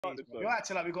You're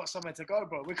acting like we got somewhere to go,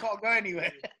 bro. We can't go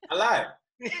anywhere. I lie.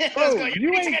 Bro,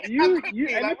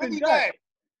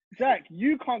 Jack,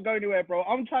 you can't go anywhere, bro.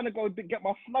 I'm trying to go get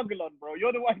my snuggle on, bro.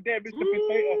 You're the one there, Mr.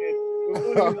 Potato Head.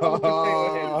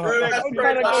 I'm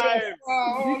trying to go.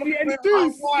 You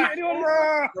see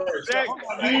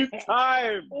anyone?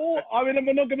 Time. Oh, I'm in a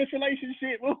monogamous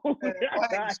relationship.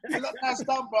 That's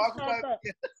done, bro.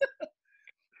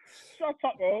 Shut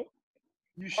up, bro.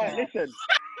 You shut up. Listen.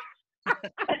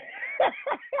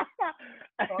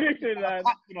 Listen, man.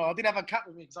 You know, I didn't have a cat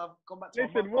with me because I've gone back to.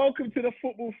 Listen, welcome to the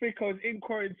Football Thickos in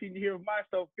quarantine here with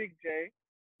myself, Big J.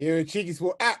 Here in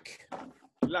CheekySport Ak.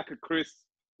 Like a Chris.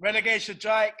 Relegation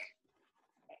Jake.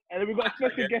 And then we've got a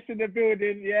special guest in the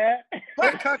building, yeah?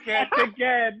 Back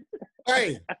again.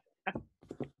 Hey.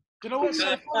 Do you know what's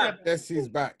so funny? Yes, he's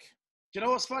back. Do you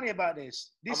know what's funny about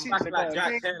this? This I'm is back like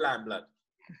Jack's hairline, blood.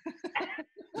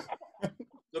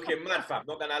 Looking mad, fam.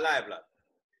 Not gonna lie, blood.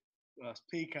 That's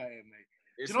peak at it, mate.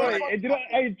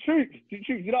 Hey, Troopz,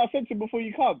 you know what I said to him before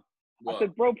you come? What? I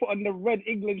said, bro, put on the red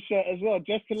England shirt as well,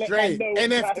 just to let them know.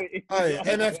 NFT. Hey,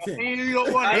 NFT. You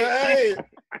don't want it.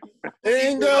 Hey,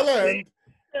 England.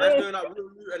 Man's doing up real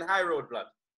Luton High Road, blood.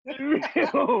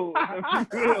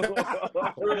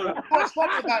 What's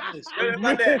funny about this? On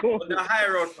the High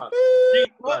Road, fam.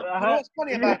 What's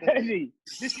funny about this?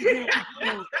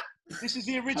 This is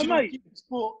the original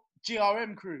CheekySport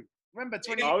GRM crew. Remember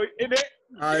 20? Oh, in it?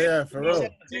 Oh, yeah, for real.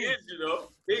 It is, you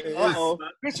know.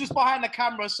 Chris was behind the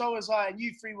camera, so was I, and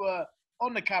you three were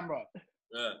on the camera.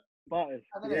 Yeah.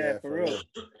 Yeah, for real.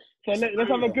 So let's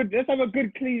have a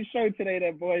good clean show today,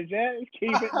 then, boys. Yeah, let's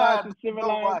keep it nice and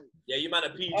civilized. Yeah, you man a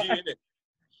PG, innit?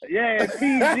 Yeah,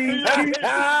 PG.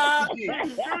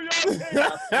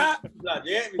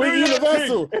 We're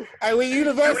universal. Hey, we're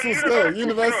universal still.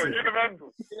 Universal,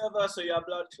 your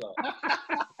blood clot.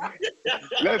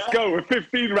 Let's go. We're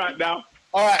 15 right now.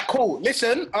 All right, cool.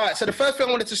 Listen. All right, so the first thing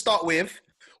I wanted to start with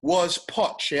was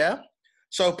Poch, yeah?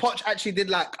 So Poch actually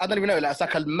did I don't even know, it's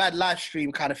like a mad live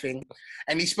stream kind of thing.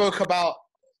 And he spoke about,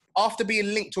 after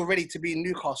being linked already to be in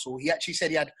Newcastle, he actually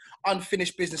said he had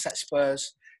unfinished business at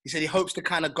Spurs. He said he hopes to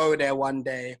kind of go there one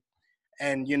day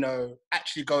and, you know,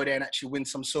 actually go there and actually win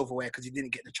some silverware because he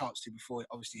didn't get the chance to before,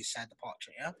 obviously, his sad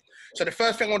departure, yeah? So the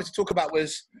first thing I wanted to talk about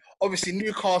was, obviously,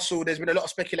 Newcastle, there's been a lot of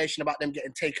speculation about them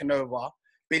getting taken over,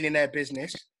 billionaire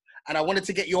business. And I wanted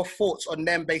to get your thoughts on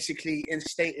them basically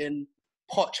instating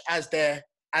Poch as their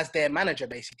manager,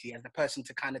 basically, as the person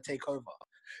to kind of take over.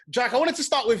 Jack, I wanted to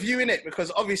start with you, innit?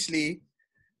 Because obviously,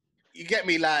 you get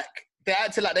me, like, they're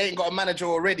acting like they ain't got a manager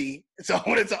already. So I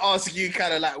wanted to ask you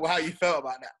kind of like how you felt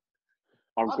about that.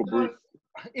 Uncle Bruce.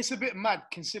 It's a bit mad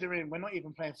considering we're not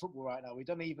even playing football right now. We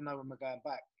don't even know when we're going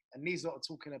back. And these lot are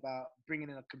talking about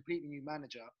bringing in a completely new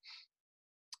manager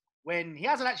when he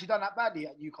hasn't actually done that badly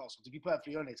at Newcastle, to be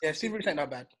perfectly honest. Yeah, Steve ain't that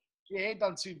bad. Yeah, he ain't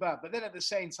done too bad. But then at the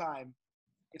same time,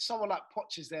 if someone like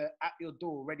Poch is there at your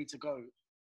door ready to go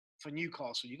for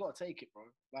Newcastle, you got to take it, bro.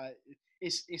 Like,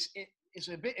 it's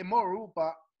a bit immoral,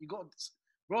 but you got,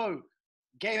 bro,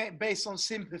 game ain't based on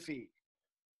sympathy.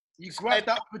 You grab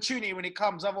that opportunity when it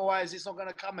comes, otherwise it's not going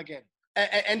to come again.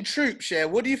 And Troopz, yeah,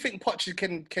 what do you think Poch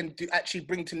can do, actually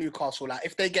bring to Newcastle? Like,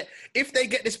 if they get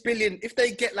this billion, if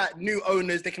they get like new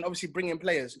owners, they can obviously bring in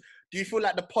players. Do you feel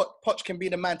like the Poch can be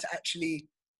the man to actually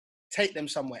take them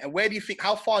somewhere? And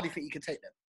how far do you think he can take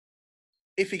them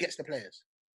if he gets the players?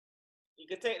 He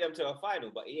could take them to a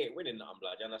final, but he ain't winning nothing,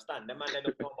 blood. You understand? The man, they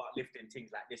don't know about lifting things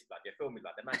like this, blood. You feel me,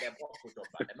 blood? The man, they're bottle job,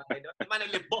 blood. The man,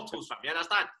 they lift bottles, fam. You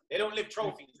understand? They don't lift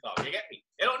trophies, blood. You get me?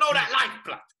 They don't know that life,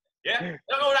 blood. Yeah? They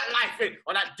don't know that life in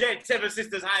on that dead Seven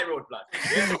Sisters High Road, blood.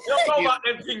 Yeah? They don't know about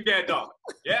them thing there, dog.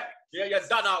 Yeah? Yeah, you're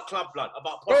done out club, blood.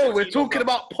 About bro, we're talking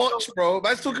about Poch, bro.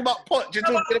 Man's talking about Poch. You're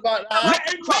talking about... I'm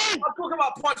talking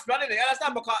about Poch, blood, innit? You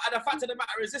understand? Because and the fact of the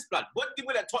matter is this, blood. What did he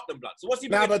win at Tottenham, blood? So what's he...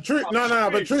 But Troopz, no. Hold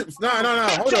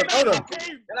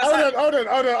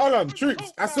on.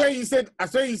 Troopz, I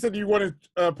swear you said you wanted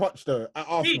Poch, though, at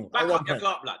Arsenal. Back up your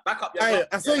club, blood. Back up your club.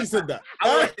 I swear you said that. I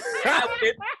wanted,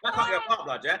 back up your club,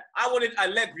 blood, yeah? I wanted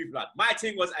Allegri, blood. My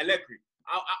team was Allegri.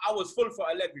 I was full for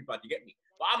Allegri, blood. You get me?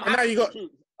 But I'm happy. Now you got...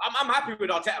 I'm happy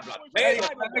with Arteta, blood.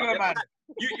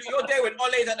 You're there with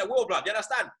Ole's at the wheel, blood. You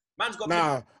understand? Man's got...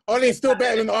 Nah, Ole's still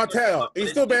better than Arteta. He's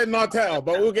still better than Arteta,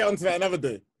 but we'll get onto that another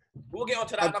day. We'll get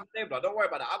onto that another day, blood. Don't worry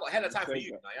about that. I got hella time for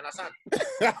you. You understand?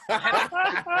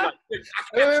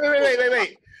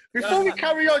 Wait. Before we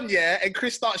carry on, yeah, and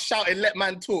Chris starts shouting, let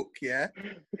man talk, yeah?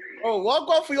 Oh, well,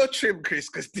 go for your trim, Chris,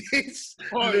 because this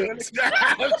looks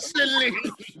absolutely...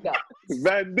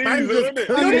 Van Diesel, isn't it?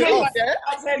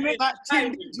 You look like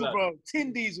Tin Diesel, bro.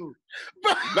 Tin Diesel.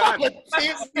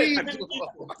 Tin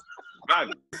Diesel. Van.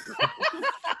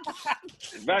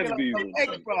 Van Diesel.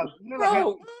 Bro, you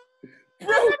know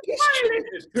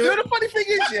the funny thing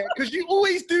is, yeah, because you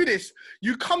always do this.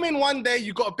 You come in one day,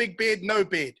 you got a big beard, no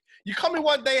beard. You come in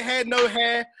one day, hair, no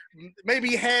hair,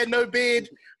 maybe hair, no beard.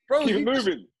 Bro, Keep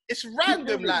moving. It's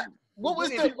random. Like, what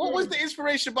was the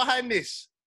inspiration behind this?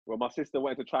 Well, my sister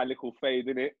wanted to try little fade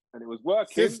in it, and it was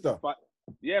working. Sister, but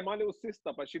yeah, my little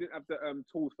sister, but she didn't have the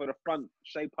tools for the front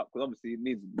shape up because obviously it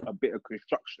needs a bit of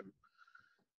construction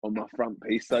on my front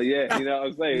piece. So yeah, you know what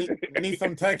I'm saying. Need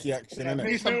some turkey action, innit?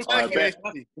 Need some turkey.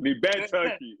 Need bare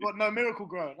turkey. What? No Miracle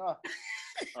Grow. No.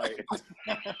 Right.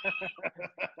 I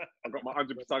got my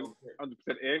 100%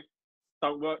 ear.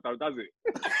 Don't work though, does it?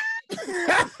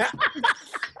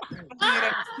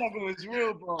 That struggle is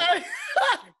real, bro.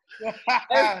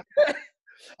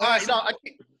 All right, no,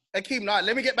 Akeem, no,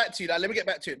 let me get back to you. Let me get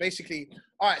back to it. Basically,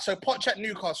 all right, so Poch at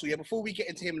Newcastle, yeah, before we get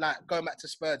into him, like, going back to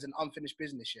Spurs and unfinished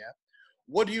business, yeah,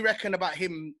 what do you reckon about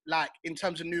him, like, in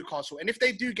terms of Newcastle? And if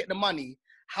they do get the money,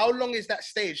 how long is that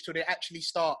stage till they actually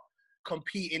start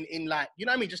competing in, like, you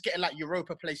know what I mean, just getting, like,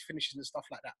 Europa place finishes and stuff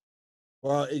like that?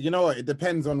 Well, you know what? It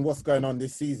depends on what's going on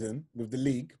this season with the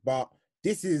league, but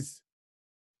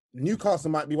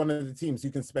Newcastle might be one of the teams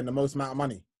who can spend the most amount of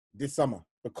money this summer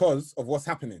because of what's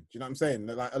happening. Do you know what I'm saying?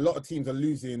 Like, a lot of teams are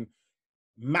losing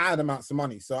mad amounts of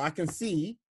money. So I can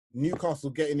see Newcastle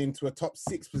getting into a top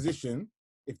 6 position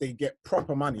if they get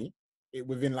proper money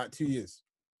within like 2 years.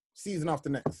 Season after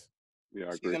next. Yeah, I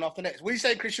agree. Season after next. What do you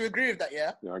say, Chris? You agree with that,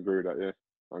 yeah? Yeah, I agree with that, yeah.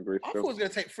 I agree. I thought it was going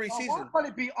to take 3 seasons. Why can't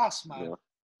it be us, man? Yeah.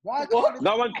 Why can't it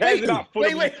No one cares about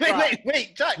Fulham.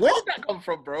 Wait, Jack, where did that come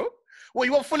from, bro? Well,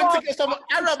 you want Fulham to get some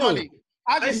Arab money?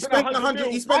 He spent 100.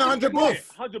 He spent 100 bucks.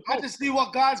 I just see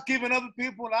what God's giving other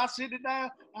people, and I sit it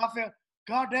down. I feel,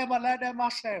 God damn, I like that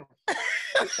myself.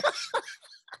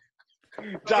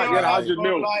 Jack, you had 100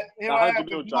 mil. Like, 100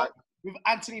 mil, Jack. With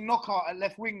Anthony Knockout at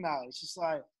left wing now, it's just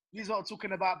like these are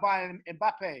talking about buying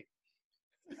Mbappe,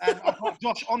 and I've got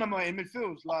Josh Onoma in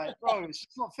midfield. Like, bro, it's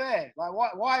just not fair. Like,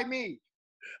 why me?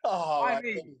 Why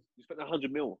me? You spent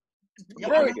 100 mil. Yeah,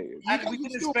 bro, we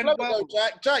didn't spend well.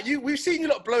 Jack, we've seen you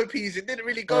lot blow peas. It didn't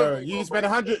really go. You spent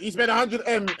 100. You spent 100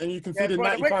 M, and you conceded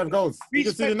 95 goals. You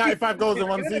conceded 95 goals in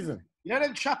one season. You know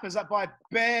them trappers that buy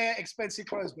bare expensive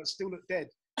clothes but still look dead.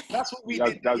 That's what we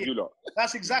did. That's you lot.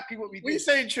 That's exactly what we did. We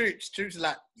saying Troopz. Troopz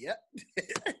like, yeah.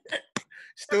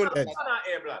 Still dead.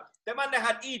 The man that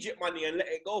had Egypt money and let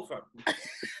it go from.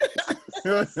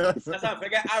 That's not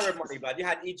forget Arab money, blood. You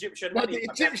had Egyptian money.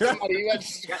 Egyptian money. You had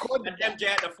and MJ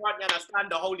at the front, you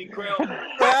understand, the Holy Grail.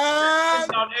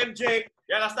 Down MJ,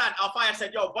 you understand? Alfaya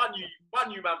said, yo, bun you,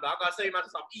 man, bro. I gotta say, man,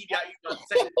 some idiot.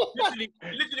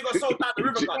 Literally got sold down the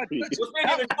river, man. It was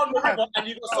mainly on the river and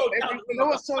you got sold down the river. You know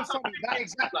what's so funny? I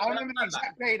remember the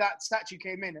exact day that statue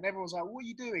came in and everyone was like, what are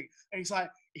you doing? And he's like,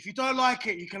 if you don't like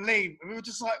it, you can leave. And we were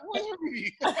just like, what is wrong with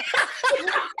you?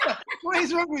 What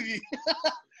is wrong with you?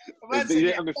 You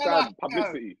didn't understand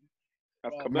publicity.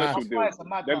 That's commercial deals.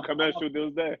 Them commercial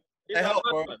deals there. They help,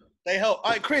 bro. They help.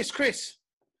 All right, Chris.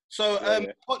 So,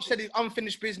 Poch said his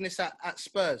unfinished business at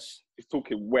Spurs. He's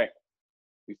talking wet.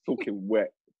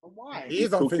 Why? He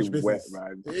is unfinished business. Wet,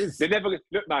 man. It is. They never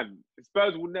look, man.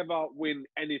 Spurs will never win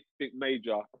anything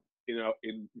major,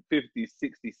 in 50,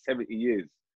 60, 70 years.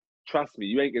 Trust me,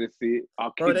 you ain't gonna see it.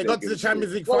 Bro, they got to the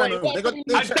Champions League final. What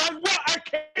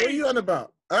are you on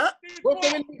about? Huh?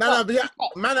 No, but yeah,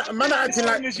 man acting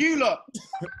like same as you lot.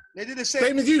 They did the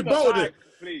same as you.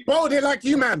 Bottled it like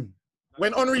you, man.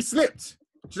 When Henry slipped,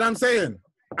 do you know what I'm saying?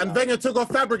 And Wenger took off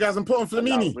Fabregas and put on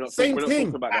Flamini. Same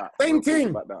thing. Same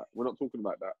thing. We're not talking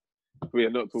about that. We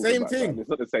are not talking same about thing. That. It's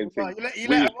not the same thing. You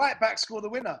let a right back score the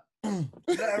winner.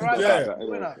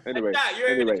 Anyway,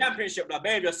 you're in the championship, like,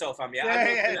 behave yourself, fam.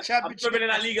 I'm living in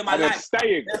that league of my life.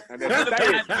 Staying. I'm living in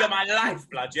that league of my life,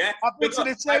 blood, yeah?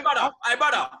 Hey,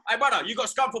 brother, you got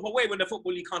Scunthorpe away when the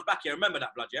Football League comes back here. Remember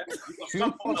that, blood, yeah? You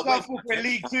got Scunthorpe in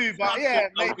League 2, but yeah,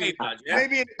 maybe.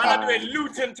 Maybe in the cup. I'm doing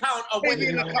Luton Town away. Maybe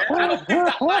in the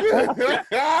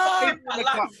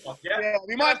cup. Yeah,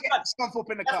 we might get Scunthorpe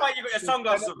in the cup. That's why you got your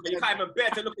sunglasses on. You can't even bear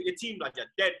to look at your team, blood, your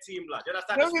dead team, blood. You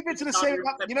know, we've been to the same.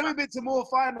 You know, we've been to more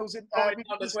finals. You've been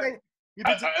to the same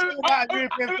amount of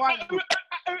European finals.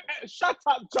 Shut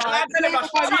up, John. I've been to the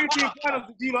European finals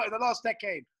with you lot in the last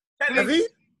decade. Have you?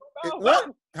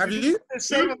 What? Have you? The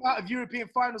same amount of European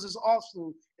finals as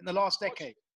Arsenal in the last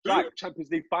decade. Right,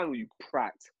 Champions League final, you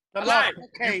prat. The last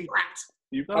decade.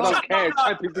 I don't care.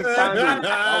 Champions League final. I don't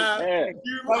care.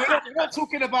 We're not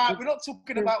talking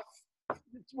about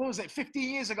what was it,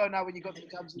 15 years ago now when you got to the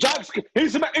Champions League? Jack's,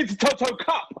 he's about Intertoto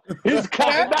Cup. He's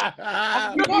counting that.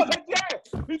 He said yeah.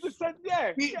 He just said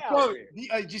yeah. Bro,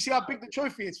 do you see how big the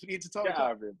trophy is for the Intertoto Get Cup?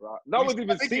 out of here, bro. No one's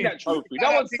even seen that trophy.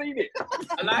 No one's seen it.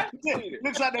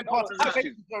 Looks like they're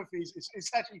participation trophies. It's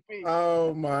actually big.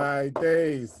 Oh my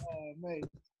days. Oh, mate.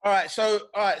 All right,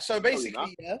 so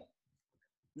basically, yeah.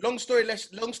 Long story less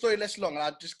long. And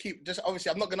I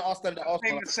obviously I'm not gonna ask them to ask.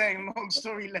 I'm saying long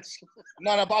story less.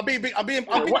 No, but I'm being.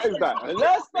 What is that?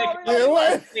 Let's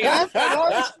It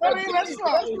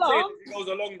goes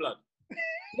along, blood. You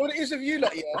know what it is with you,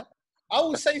 like, yeah. I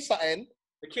will say something.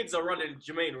 The kids are running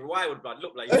Jermaine wild, blood.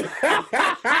 Look like Wait,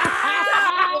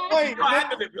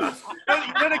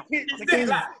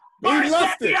 He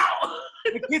lost it.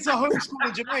 The kids are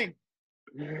homeschooling Jermaine.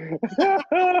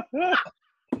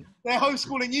 They're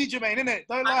homeschooling you, Jermaine, innit?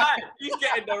 Don't lie. He's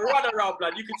getting the run around,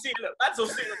 blood. You can see, look, that's all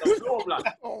sitting on the floor, blood.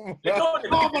 Oh,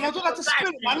 No, man, I don't have to spin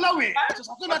it. I know it. I don't That's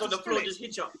have on to the floor, spin it. just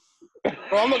hit you.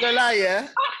 Bro, I'm not gonna lie, yeah.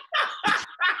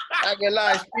 I'm not gonna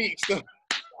lie, speak. So,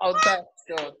 I'll die.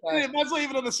 Yeah, man's not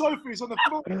even on the sofa. He's on the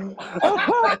floor. Time.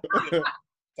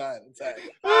 Man's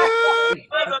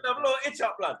on the floor, itch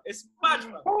up, blood. It's mad,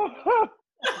 blood.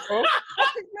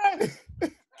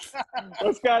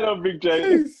 What's going on, Big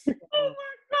J?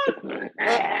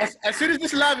 As soon as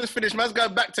this live is finished, man's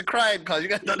going back to crying, because you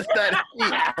guys don't understand.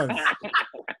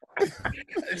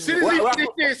 As soon as we finish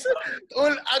this,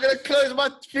 I'm gonna close my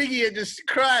thingy and just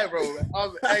cry, bro.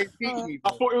 I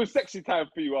thought it was sexy time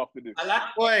for you after this.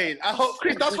 Wait, I hope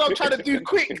Chris. That's what I'm trying to do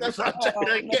quick. That's what I'm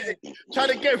trying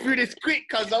to get through this quick,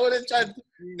 because I want to try to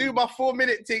do my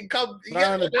 4-minute thing. Come,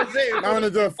 I want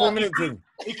to do a 4-minute thing.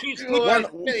 One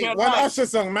Usher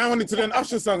song. Man wanted to do an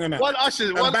Usher song in that. One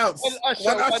Usher, one bounce. Usher,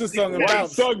 One Usher song and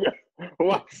bounce.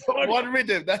 One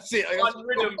rhythm. That's it. One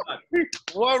rhythm, man.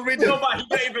 One rhythm.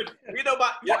 You know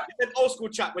about an old school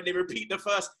chat when they repeat the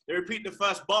first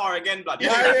bar again, blood. I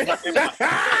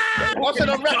said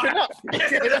I'm wrapping up.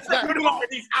 That's that. Put him up when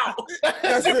he's out.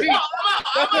 That's it.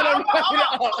 That's what I'm wrapping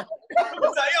up.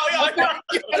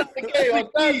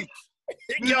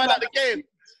 Get out the game.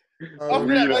 After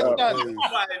that, that's done.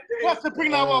 What's to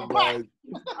bring that one back?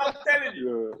 I'm telling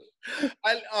you.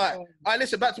 All right,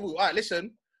 listen, back to all right,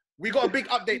 listen. We got a big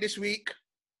update this week.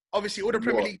 Obviously, all the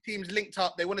Premier League teams linked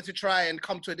up. They wanted to try and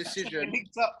come to a decision.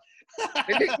 Linked up.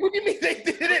 What do you mean they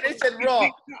did it? They said, raw,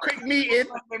 quick meeting.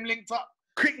 Them linked up.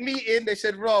 Quick meeting. They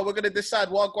said, raw, we're going to decide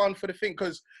what going for the thing.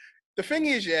 Because the thing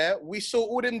is, yeah, we saw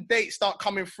all them dates start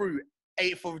coming through.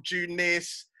 8th of June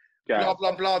this, blah,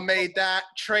 blah, blah, made that.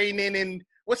 Training in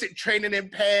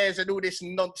pairs and all this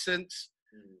nonsense.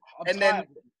 Then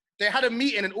they had a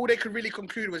meeting, and all they could really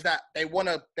conclude was that they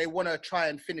wanna try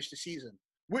and finish the season,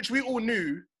 which we all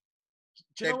knew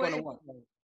they're gonna want. Do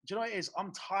you know what it is?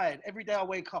 I'm tired. Every day I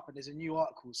wake up and there's a new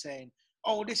article saying,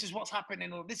 "Oh, this is what's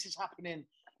happening," or "This is happening."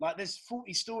 Like there's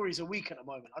 40 stories a week at the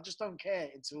moment. I just don't care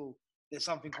until there's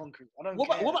something concrete. I don't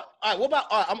care. What about?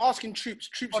 I'm asking Troopz.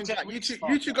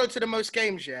 You two go to the most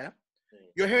games, yeah.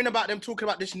 You're hearing about them talking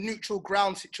about this neutral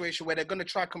ground situation where they're gonna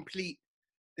try complete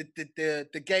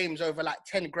the games over like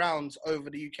 10 grounds over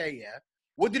the UK, yeah?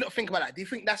 What do you not think about that? Do you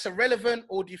think that's irrelevant,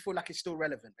 or do you feel like it's still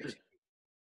relevant, basically?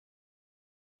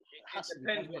 It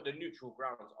depends what the neutral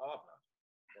grounds are, blood.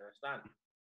 You understand?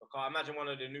 Because imagine one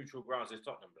of the neutral grounds is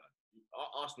Tottenham, blood.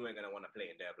 Arsenal ain't going to want to play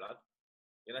in their blood.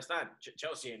 You understand?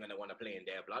 Chelsea ain't going to want to play in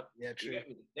their blood. Yeah, true.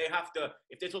 They have to,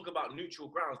 if they talk about neutral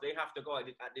grounds, they have to go at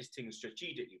this thing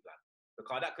strategically, blood.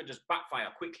 Because that could just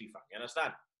backfire quickly, fam. You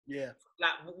understand? Yeah.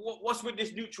 Like, what's with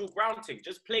this neutral ground thing?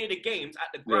 Just play the games at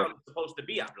the ground it's supposed to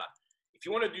be at, blood. If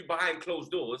you want to do behind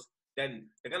closed doors, then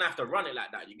they're going to have to run it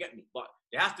like that, you get me? But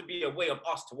there has to be a way of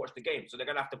us to watch the game. So they're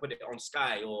going to have to put it on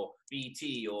Sky or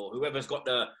BT or whoever's got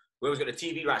the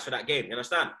TV rights for that game, you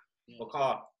understand? Yeah.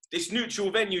 Because this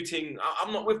neutral venue thing,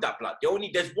 I'm not with that, blood.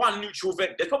 There's one neutral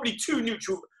venue. There's probably three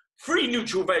neutral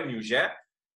venues, yeah?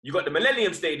 You got the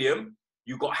Millennium Stadium,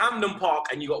 you got Hampden Park,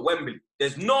 and you got Wembley.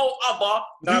 There's no other.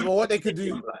 No, but what they could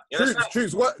do,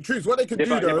 Troopz, what they could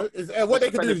do though is what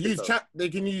they could do is use they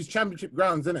can use championship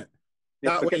grounds, innit?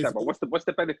 Yeah, forget that, but what's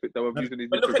the benefit though of using these?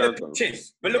 But look at the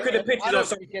pitches. But look at the pitches of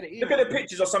some. Look at the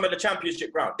pitches of some of the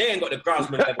championship ground. They ain't got the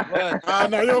groundsman level.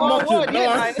 No, you're mocking.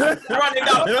 Running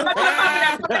down.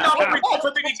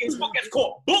 For thinking his foot gets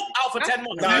caught. Book out for 10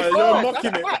 months. No, you're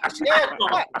mocking it.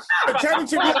 The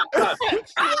championship.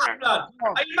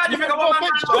 Are you mad if you got one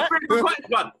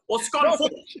man or Scunthorpe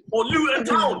or Luton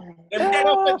Town?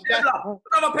 Never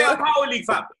pay a power league,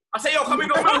 fam. I say, yo, can we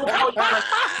go Millwall?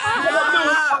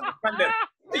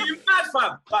 Are you mad,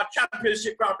 fam? Like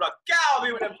championship ground, blood. Get out of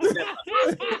here with them.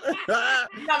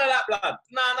 None of that, blood.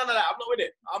 Nah, none of that. I'm not with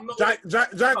it.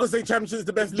 Jack will say Championship is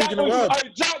the best league in the world.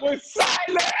 Jack was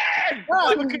silent.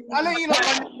 I'll let you know.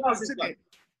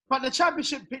 But the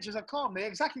Championship pitches are calm. They're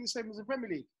exactly the same as the Premier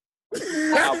League.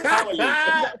 Premier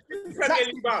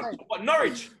League round. What,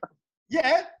 Norwich?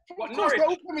 Yeah. What, of course, Norwich? they're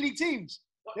all Premier League teams.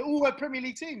 They all were Premier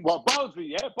League teams. What, Barnsley?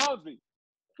 Yeah, Barnsley.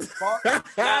 Yeah,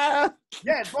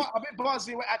 but I mean,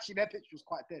 Barnsley were actually their pitch was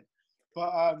quite dead.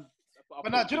 But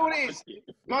no, do you know what it is?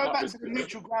 Going back to the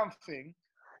neutral ground thing.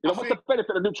 You know, what's the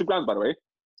benefit of neutral grounds, by the way?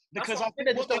 Because I think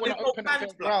they just don't want to open up their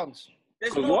grounds.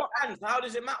 There's no fans. How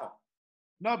does it matter?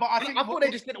 No, but I thought they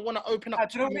just didn't want to open up.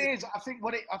 Do you know what it is? I think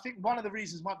one of the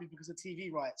reasons might be because of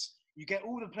TV rights. You get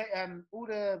all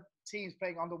the teams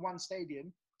playing under one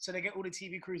stadium, so they get all the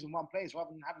TV crews in one place rather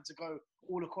than having to go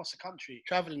all across the country.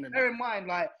 Traveling. Bear in mind,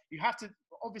 like you have to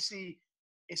obviously,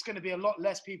 it's going to be a lot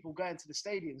less people going to the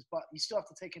stadiums, but you still have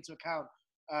to take into account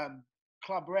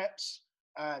club reps,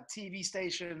 TV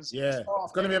stations. Yeah, staff.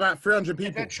 it's going to be about 300 people.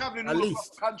 If they're traveling at all least across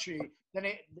the country, then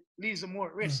it leaves them more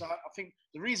at risk. So I think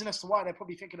the reason as to why they're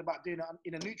probably thinking about doing it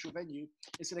in a neutral venue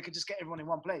is so they could just get everyone in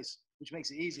one place, which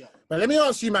makes it easier. But let me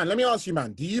ask you, man.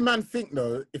 Do you, man, think,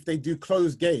 though, if they do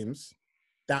closed games,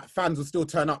 that fans will still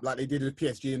turn up like they did with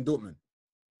PSG and Dortmund?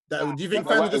 Do you think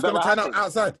fans are just going to turn up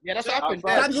outside? Yeah, that's what happened.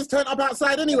 Fans just turn up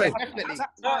outside anyway. Yeah, definitely.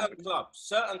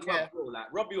 Certain clubs, bro, like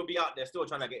Robbie will be out there still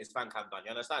trying to get his fan cam done.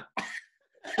 You understand?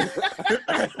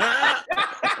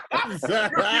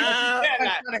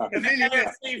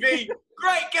 TV.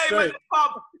 Great game at the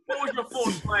pub. What was your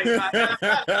thoughts, mate?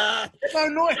 No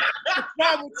noise. The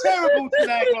crowd were terrible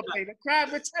today, Robbie. The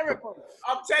crowd were terrible.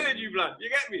 I'm telling you, blood. You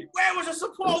get me? Where was the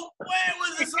support? Where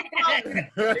was the support? You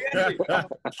get me? I'm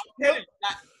telling you,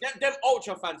 like, them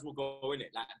ultra fans will go in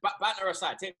it. Like, banter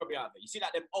aside, take Robbie out there. You see,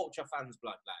 like them ultra fans,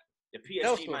 blood, like the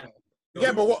PSG man.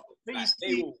 Yeah, but what? Like,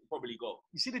 they will probably go.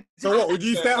 You see the So what? Would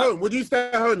you stay at home? Would you stay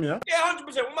at home? Yeah. Yeah, 100%.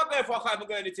 What am I going for? I can't even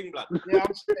go anything, blood. Yeah,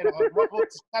 I'm staying at home. What to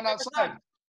stand outside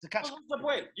to catch? What's the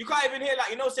point? You can't even hear,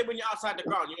 like, say when you're outside the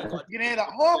ground, you can hear that.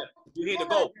 Oh, you hear the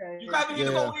goal. You can't even hear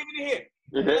the goal. What are you gonna hear?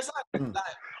 You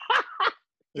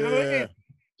know what it is?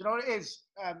 You know what it is?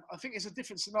 I think it's a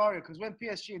different scenario because when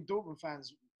PSG and Dortmund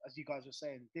fans, as you guys were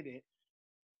saying, did it,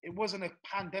 it wasn't a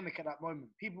pandemic at that moment.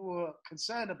 People were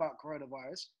concerned about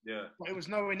coronavirus. Yeah. But it was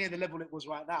nowhere near the level it was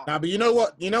right now. Nah, but you know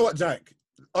what, Jack?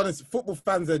 Honestly, football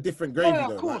fans are a different gravy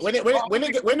though. Like,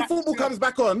 when football comes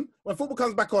back on,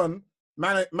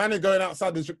 man are going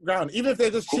outside the ground, even if they're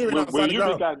just cheering outside the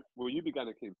ground. Will you be going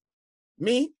to Kim?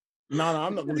 Me? No,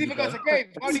 I'm not going to. Even go to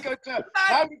games. Why would you go to?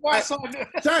 Why would you buy something?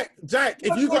 Jack,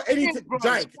 if you got anything,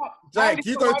 Jack,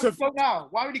 you go to.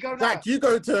 Why would he go now? Jack, you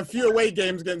go to a few away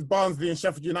games against Barnsley and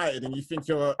Sheffield United, and you think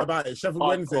you're about it. Sheffield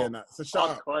Wednesday and that. So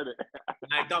shut up. Man,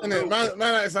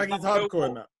 it's like he's hardcore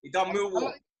in that. He done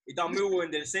Millwall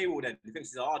and then Sewell. Then he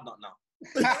thinks he's a hard nut now.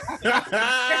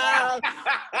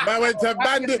 Man went to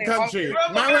bandit country.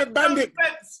 Man went bandit.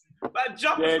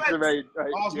 Jermaine.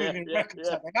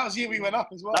 That was the year we went up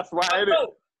as well. That's right, isn't it?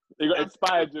 You got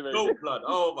inspired, Jermaine. No blood.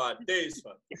 Oh my days,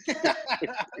 man.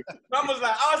 Man was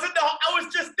like, I was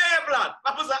just there, blood.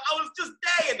 Man was like, I was just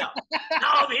there, you know.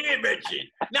 Now I'm here,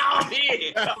 Reggie. Now I'm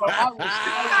here.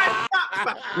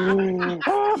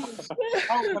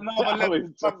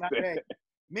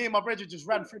 Me and my brother just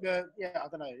ran through I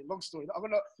don't know, long story. I'm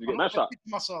not mash up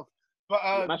myself.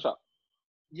 But mash up.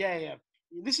 Yeah.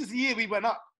 This is the year we went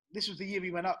up.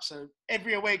 So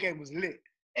every away game was lit.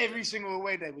 Every single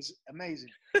away day was amazing.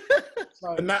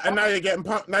 So, and now you're getting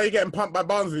pumped. Now you're getting pumped by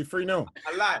Barnsley 3-0.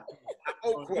 I lied.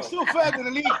 We're still further in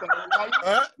the league, though. Like,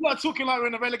 you're not talking like we're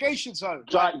in a relegation zone.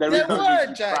 Jack, there is no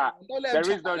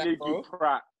league, you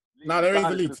crap. No, there is the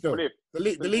league still. The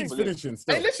league's finishing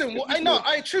still. Hey, listen.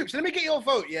 Troopz, let me get your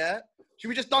vote, yeah? Should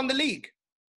we just done the league?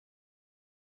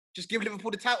 Just give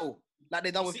Liverpool the title, like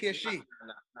they done with PSG?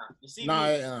 You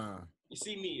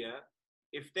see me, yeah?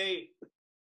 If they're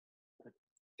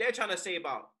trying to say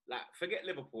about, like, forget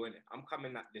Liverpool, innit? I'm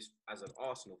coming at this as an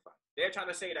Arsenal fan. They're trying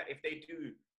to say that if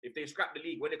they scrap the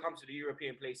league, when it comes to the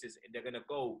European places, they're going to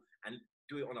go and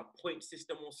do it on a point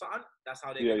system or something. That's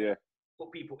how they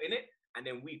put people in it. And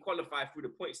then we qualify through the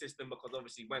point system because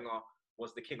obviously Wenger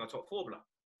was the king of top four, blood.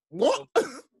 What?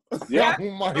 Yeah.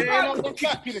 Oh my God.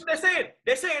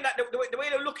 They're saying that the way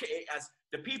they look at it as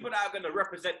the people that are going to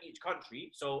represent each country,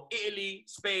 so Italy,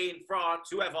 Spain, France,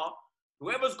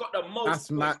 whoever's got the most. That's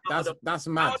mad. That's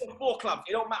mad. Out of the 4 clubs,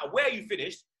 it don't matter where you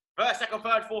finished. First, second,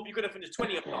 third, fourth, you could have finished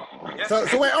 20th. Yeah? So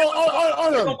wait,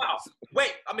 hold on.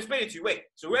 Wait, I'm explaining to you. Wait,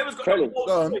 so whoever's got the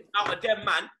most out of them,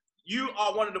 man, you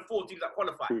are one of the 4 teams that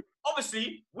qualify.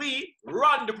 Obviously, we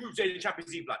run the group stage in the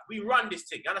Champions League, blood. We run this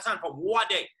thing. You understand? From what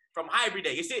day? From hybrid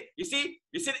day. You see?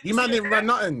 You man didn't run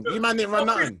nothing.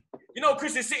 You know,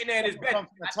 Chris is sitting there in his bed. Come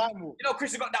from the time warp. You know,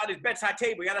 Chris has got down his bedside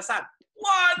table. You understand?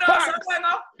 What? No,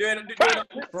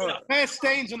 Bro, bare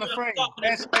stains on the frame.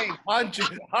 Bare stains.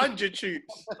 100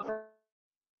 shoots.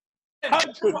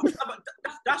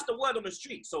 That's the word on the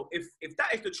street. So if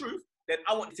that is the truth, then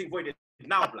I want this thing voided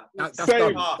now, blood. That's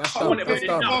done. That's I want it done. voided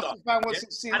now, blood. Man wants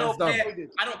to see it. I don't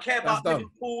care about done.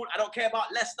 Liverpool. I don't care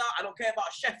about Leicester. I don't care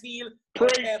about Sheffield. I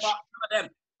don't care about none of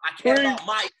them. I care about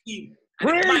my team. And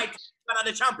if my team went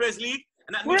the Champions League,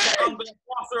 and that means that I'm going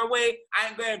farther away. I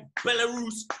ain't going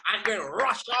Belarus. I ain't going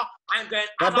Russia. I ain't going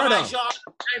Azerbaijan. I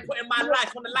ain't putting my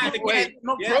life on the line again.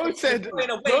 Bro said,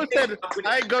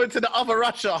 I ain't going to the other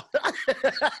Russia.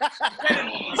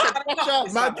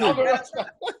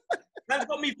 Man's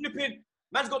got me flipping.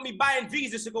 Man's got me buying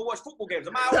visas to go watch football games.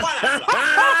 Am I a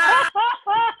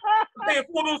I'm paying $4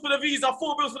 bills for the visa,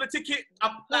 $4 bills for the ticket.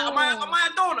 Am I a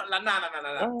donut? Like, nah.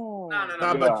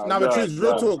 But truth,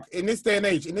 real talk. In this day and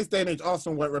age,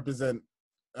 Arsenal won't represent.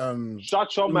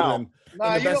 Shut your mouth. In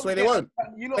the best way, they won't.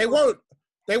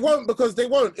 They won't because they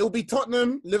won't. It'll be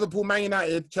Tottenham, Liverpool, Man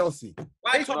United, Chelsea.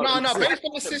 Based on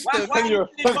the system.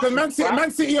 Because Man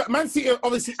City are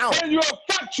obviously out. And you're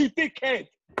a fact, you dickhead.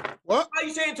 What? Why are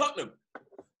you saying Tottenham?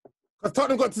 Because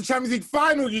Tottenham got to the Champions League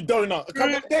final, you donut.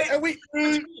 A week.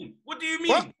 What do you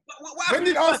mean? What? What When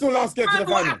did Arsenal last get to the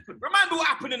final? Remind me what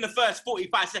happened in the first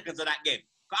 45 seconds of that game.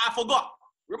 I forgot.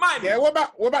 Remind me. Yeah, what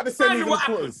about the semis and the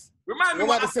quarters? Remind me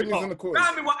what what happened.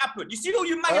 Remind me what happened. You see who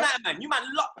you Man United man? You man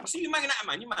love. You Man United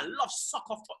man. You man love suck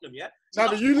off Tottenham, yeah.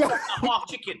 You love that half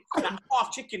chicken,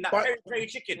 that peri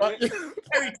chicken,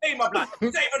 peri tamer blood.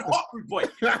 It's not even hot, rude boy.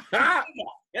 You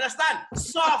understand?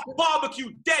 Soft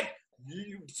barbecue,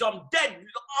 some dead,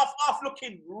 half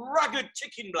looking rugged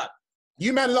chicken blood.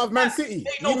 You man love Man City.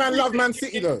 You man love Man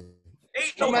City though.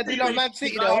 You love Man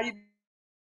City though.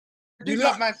 You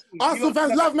love Man City. Arsenal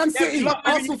fans love Man City.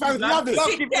 Arsenal fans love it. Love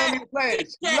giving them your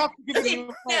players. Love giving them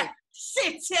your players.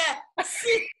 Sit there.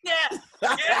 Yeah,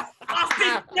 I'll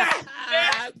sit there.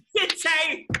 Yeah, sit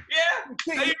yeah.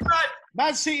 You right.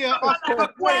 Man City are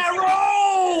parent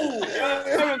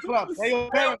club. They're your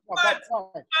parent club. That's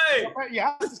right. Hey. You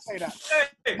have to say that.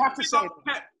 Hey. You have to say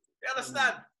that. You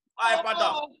understand? All right,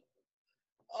 brother.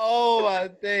 Oh my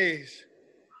days.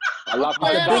 I love how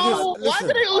why do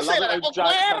they all say that? I'm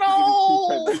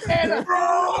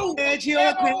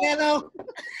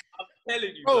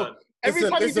telling you, bro. man. Every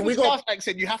time you do a South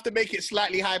accent, you have to make it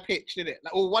slightly high pitched, innit?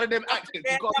 Like, or one of them accents,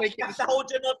 you got to make it just a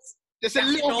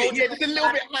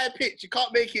little bit high pitched. You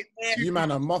can't make it. You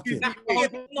man are mocking. The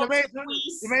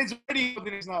man's already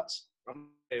in his nuts.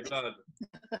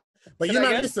 But you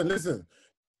man, listen.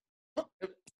 I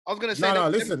was gonna say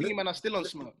listen. Man are still on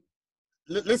smoke.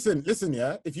 Listen,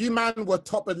 yeah. If you man were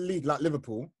top of the league like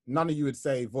Liverpool, none of you would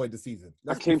say void the season.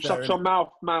 Akeem, shut your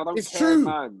mouth, man. It's true.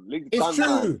 Man. It's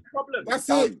true. That's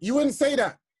it. You wouldn't say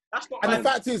that. That's not. And the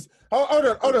fact is,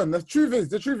 hold on. The truth is,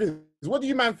 what do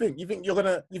you man think? You think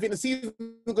the season's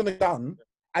gonna be done,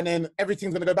 and then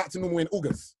everything's gonna go back to normal in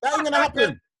August? That ain't gonna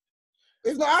happen.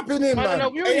 It's not happening, man.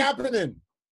 It ain't happening.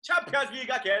 Champions League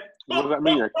again. What does that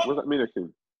mean?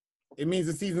 Akeem? It means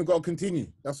the season's got to continue.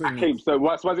 That's what it means. So if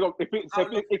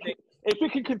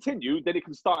it can continue, then it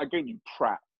can start again, you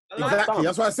prat. Exactly.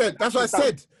 That's what I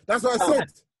said.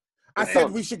 I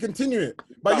said we should continue it.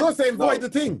 But you're saying void the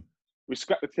thing. We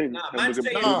scrap the thing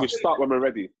and we start when we're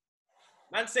ready.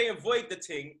 Man saying void the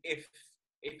thing if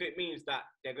it means that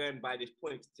they're going by this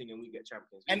points thing and we get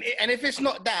champions. And if it's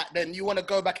not that, then you want to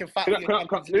go back and fight. Let me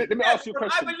ask you a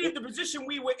question. I believe the position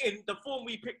we were in, the form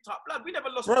we picked up, blood, we never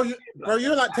lost. Bro,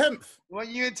 you're like 10th. Well,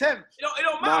 you in 10th. It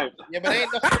don't matter. Yeah, but they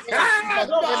ain't the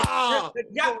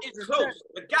gap is close.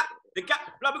 The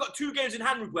gap, blood, we got 2 games in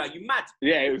hand, where you mad?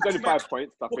 Yeah, it was only 5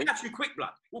 points. We'll catch you quick,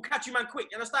 blood. We'll catch you, man, quick.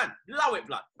 You understand? Allow it,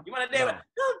 blood. You want to there?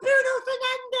 Bruno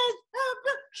Fernandes.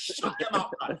 Shut them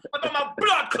up, blood. I'm a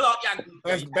blood clot, young.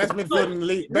 Best midfield in the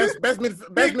league. Best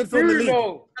midfield in the league.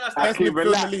 Best midfield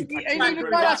in the league. Ain't he the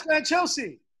guy that's going to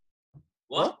Chelsea?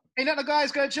 What? Ain't that the guy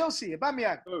that's going to Chelsea?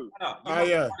 Aubameyang.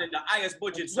 Yeah. The highest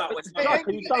budget Southwest. He's going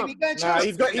to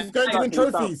win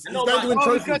trophies. He's going to win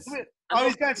trophies.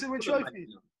 He's going to win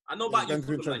trophies. I know about you,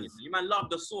 man. You man love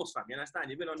the sauce, fam. You understand?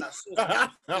 You've been on that sauce.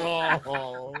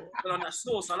 Been on that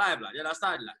sauce alive, like. You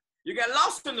understand? Like, you get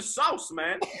lost in the sauce,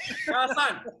 man. You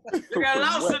understand? You get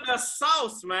lost in the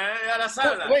sauce, man. You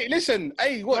understand? Like? Wait, listen.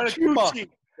 Hey, what, Trooper?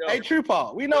 Hey,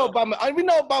 Trooper. We know Obama. We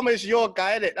know Obama is your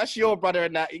guy, innit? That's your brother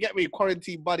and that. You get me?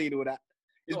 Quarantine buddy and all that.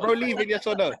 Is bro leaving? Yes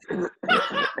or no?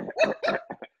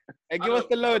 Hey, give us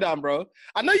the lowdown, bro.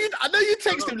 I know you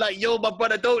text him like, yo, my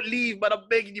brother, don't leave, man. I'm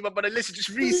begging you, my brother. Listen, just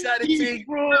reset the thing,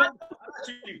 bro.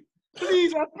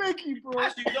 Please, I beg you, bro.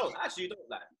 Actually, you don't.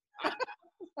 Like,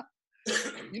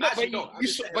 You know, Actually, but no. you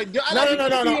saw, but you-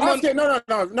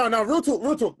 No. Real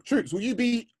talk. Troopz,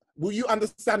 will you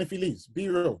understand if he leaves? Be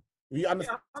real. Will you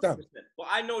understand? 100%. But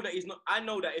I know that he's not. I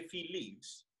know that if he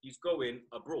leaves, he's going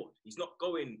abroad. He's not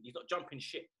jumping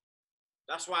ship.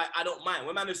 That's why I don't mind.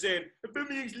 When man is saying,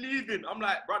 he's leaving, I'm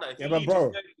like, brother, if he leaves,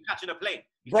 he's catching a plane.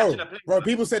 Bro,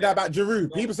 people said that about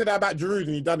Giroud. People said that about Giroud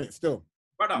and he done it still.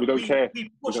 Brother, we don't care.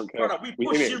 We We don't care. Brother, we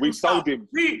pushed Giroud We sold down. him.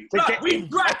 We dragged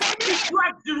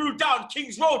Giroud down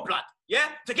King's Road, blood. Yeah?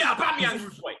 To get Aubameyang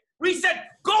route way. We said,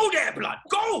 go there, blood.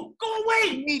 Go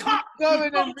away. He cut. Go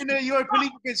in and win a Europa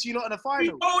League against you lot in the We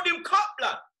final. told him cut,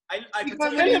 blood. I can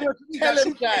tell Tell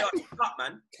him, Jack. cut,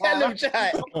 man. Tell him,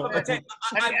 Jack.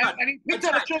 And he picked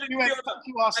up the trophy and went, fuck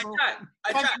you, Arsenal.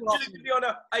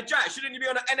 Jack, shouldn't you be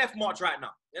on an NF march right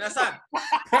now? You understand? You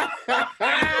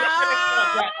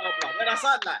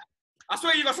understand that? I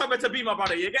swear you got something to be, my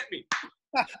brother. You get me?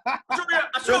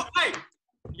 Hey,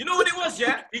 you know what it was,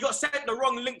 yeah? He got sent the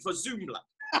wrong link for Zoom, blood.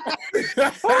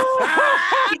 The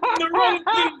wrong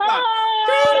link, blood.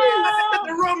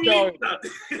 The wrong link, blood.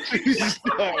 The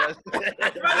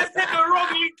wrong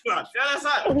link, blood. You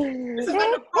understand? This is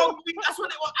like the wrong link. That's what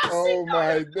it was. Oh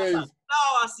my days. Now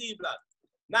I see, blood.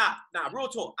 Nah, real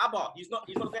talk. Abba, he's not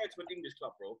going to an English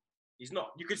club, bro. He's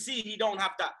not. You could see he don't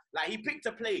have that. Like, he picked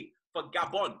a play for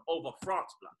Gabon over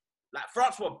France, blood. Like,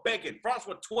 France were begging. France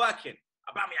were twerking.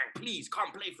 Aubameyang, please,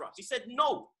 come play for us. He said,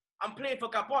 no, I'm playing for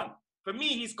Gabon. For me,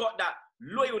 he's got that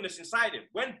loyalness inside him.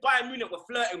 When Bayern Munich were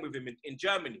flirting with him in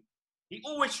Germany, he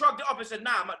always shrugged it up and said,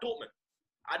 nah, I'm at Dortmund.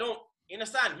 I don't, you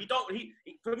understand?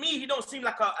 For me, he don't seem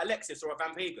like a Alexis or a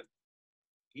Van Pagen.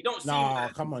 He don't seem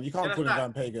like... come on. You can't call him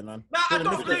Van Pagen, man. Nah, I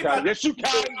don't believe that. Yes, you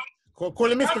can.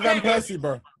 Call him Mr. Van Persie,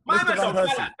 bro. Mr. Van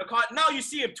Persie. Because now you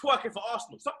see him twerking for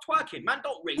Arsenal. Stop twerking, man.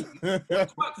 Don't rate me.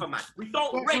 Twerk for man. We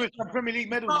don't rate Premier League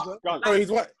medals.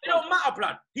 He's what? It don't matter,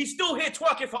 blood. He's still here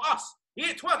twerking for us. He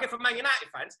ain't twerking for Man United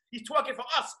fans. He's twerking for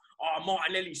us. Oh,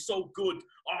 Martinelli's so good.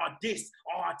 Oh, this.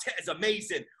 Oh, Arteta's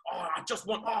amazing. Oh, I just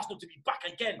want Arsenal to be back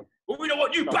again. But we don't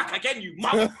want you back again, you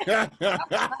mother.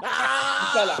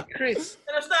 Chris.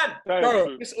 You understand?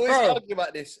 Bro, Chris always argue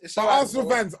about this. It's so all right,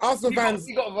 Arsenal fans.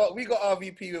 We got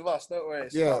RVP with us. Don't worry.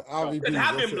 Yeah, RVP. Could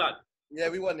have him, blood. Yeah,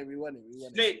 we won it.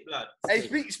 Snake, blood. Hey,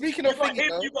 speaking of things,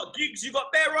 you got gigs, you got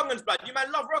bare wrongers, blood. You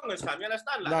man love wrongers, fam. You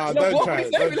understand? Like, Nah, don't try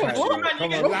it.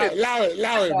 Come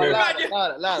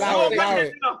on,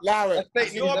 allow it.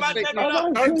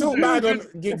 Don't talk bad on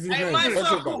Giggs' name.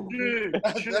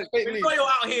 We're loyal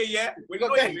out here, yeah? We're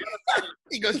loyal.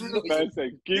 He goes, you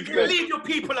can leave your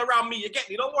people around me, you get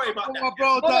me? Don't worry about that. Oh,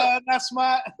 bro, that's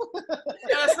smart.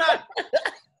 You understand?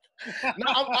 No,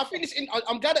 I think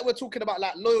I'm glad that we're talking about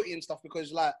like loyalty and stuff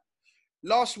because like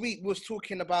last week we was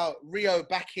talking about Rio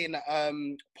backing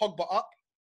Pogba up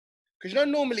because you know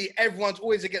normally everyone's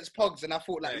always against Pogs and I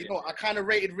thought like I kind of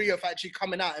rated Rio for actually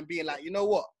coming out and being like, you know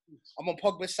what, I'm on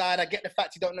Pogba's side. I get the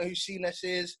fact he don't know who Souness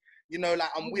is. You know, like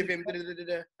I'm with him.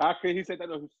 How can he say that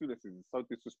know who Souness is? It's so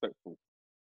disrespectful.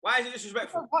 Why is it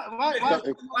disrespectful? Why?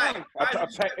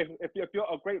 If you're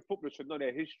a great footballer, you should know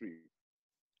their history.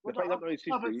 To be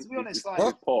honest, like,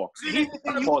 it's poor.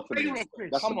 Poor to me.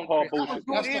 That's some poor bullshit.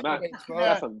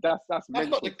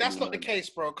 That's not the case,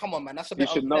 bro. Come on, man. That's a bit.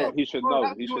 He should know. He should know.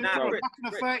 Back in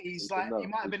the 30s, like he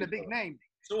might have been a big name.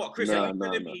 So what, Chris?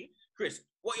 Chris,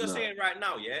 what you're saying right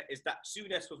now, yeah, is that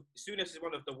Souness is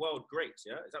one of the world greats,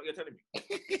 yeah? Is that what you're telling me?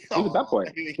 He was a bad boy.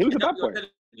 He was a bad boy.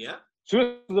 Yeah.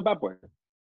 Souness was a bad boy.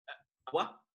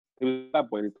 What? He was a bad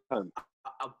boy in his time.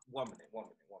 1 minute.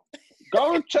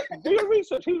 Go and check. Do your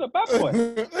research. He was a bad boy.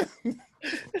 He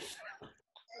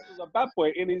was a bad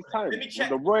boy in his time. Let me check.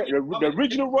 The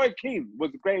original Roy Keane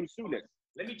was Graham Souness.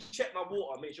 Let me check my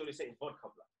water and make sure they say it's vodka.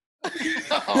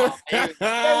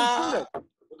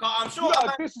 I'm sure.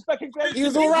 He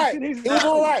was all right. You see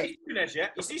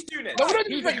Souness?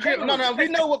 No. We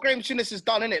know what Graham Souness has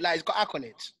done, innit? Like he's got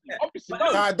accolades. Yeah. Obviously.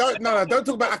 Don't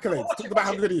talk about accolades. Talk about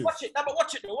how good he is. Watch it.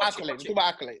 Accolades. Talk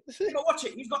about accolades. Watch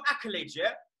it. He's got accolades,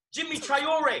 yeah? Jimmy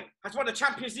Traore has won the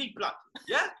Champions League, blood.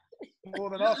 Yeah?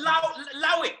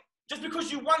 Allow it. Just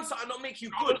because you won something don't make you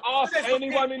good. Ask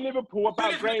anyone in Liverpool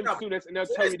about Graham Souness and they'll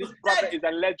tell you this brother is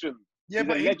a legend. Yeah,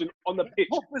 he's a legend on the pitch.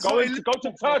 Go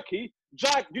to Turkey.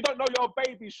 Jack, you don't know your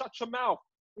baby. Shut your mouth.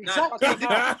 Exactly.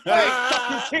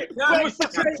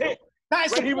 Suck his tit.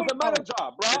 When he was a manager,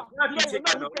 bro. You don't even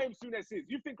know who Graham Souness is.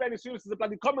 You think Graham Souness is a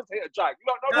bloody commentator, Jack. You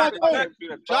don't know Graham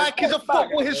Souness. Jack is a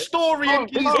football historian.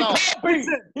 He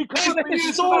can't be a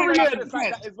historian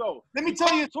as well. Let me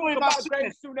tell you a story about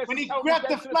Souness. When he grabbed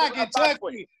the flag in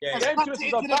Turkey, Graham Souness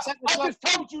was a bad boy. I just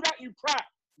told you that, you prat.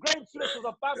 Graham Souness was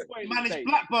a bad boy. Managed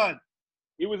Blackburn.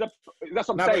 That's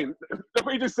what I'm saying. Look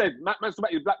what he just said. Man's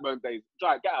about his Blackburn days.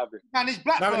 Try it, get out of it. Man, it's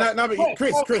Blackburn. No, but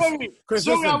Chris, sorry, I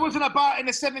listen. wasn't about in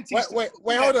the 70s. Wait,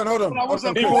 hold on. Neither was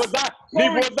that,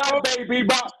 baby,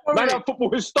 but man, I'm a football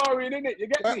historian, innit? You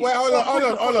get me? Wait,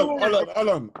 hold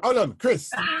on. Chris,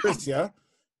 yeah?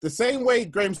 The same way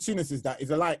Graham Souness is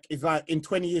like in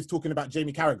 20 years talking about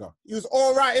Jamie Carragher. He was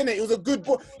all right, innit? He was a good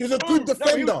boy. He was a good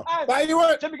defender. But he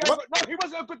wasn't he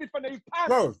wasn't a good defender. He was pants.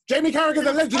 Bro, Jamie Carragher's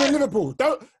a legend in Liverpool.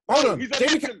 Hold on. He's a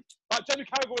legend. But Jamie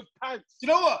Carragher was pants. You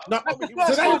know what? No,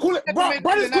 so now you call it.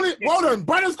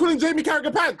 Brother's calling Jamie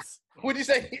Carragher pants. Would you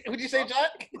say,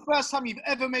 Jack? The first time you've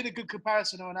ever made a good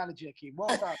comparison or analogy, Akeem.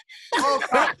 Well done.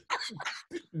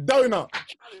 Donut.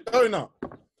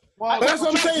 Well, but that's what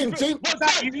I'm saying.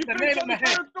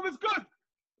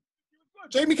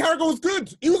 Jamie Carragher was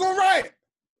good. He was all right.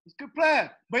 He's a good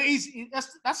player. But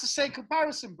that's the same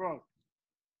comparison, bro.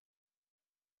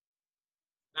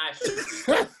 Nice.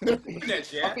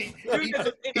 Yeah?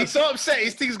 He's so upset.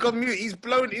 His thing's gone mute. He's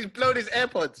blown his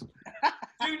AirPods.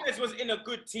 Souness was in a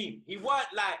good team. He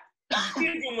weren't like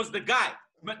Stephen was the guy.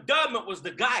 McDermott was the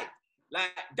guy.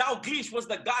 Like Dalglish was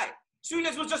the guy.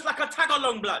 Souness was just like a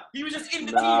tag-along blood. He was just in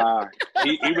the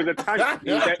team. He was a tag.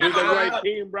 He was a great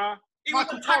team, bro. He was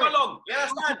a tag-along. You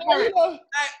understand?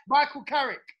 Michael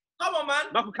Carrick. Come on, man.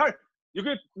 Michael Carrick. You're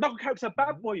good. Michael Carrick's a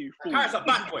bad boy, you fool. Carrick's a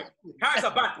bad boy.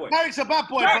 Carrick's a bad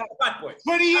boy.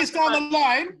 20 years down the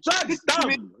line. Jack's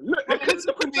dumb. Look, that's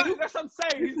what I'm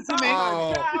saying. He's dumb. Get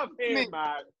out of here,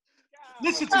 man.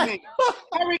 Listen to me.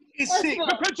 Carrick is sick. No,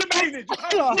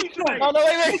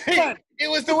 wait. It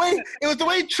was the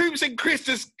way Troopz and Chris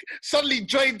just suddenly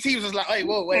joined teams. I was like, hey,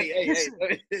 whoa, wait, hey.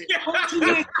 20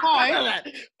 years time.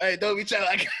 Hey, don't be chatting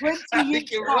like 20 years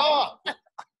time.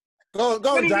 Go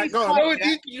on, Jack. Go on.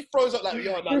 He froze up like,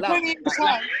 yo, no, you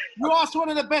asked one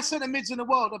of the best centre mids in the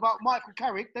world about Michael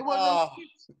Carrick. They weren't.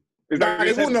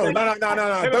 They will know. No.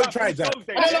 Don't try, Jack.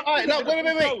 No,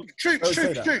 wait.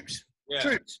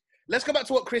 Troopz. Let's go back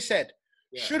to what Chris said.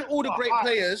 Yeah. Should all the great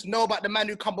players know about the man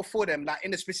who come before them, like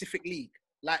in a specific league?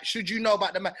 Like, should you know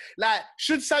about the man? Like,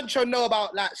 should Sancho know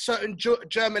about like certain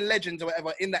German legends or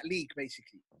whatever in that league,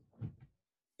 basically?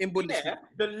 In Bundesliga. Yeah,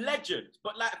 the legends.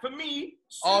 But like for me,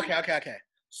 okay.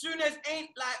 Souness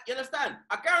ain't like, you understand?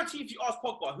 I guarantee if you ask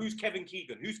Pogba, who's Kevin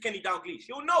Keegan, who's Kenny Dalglish,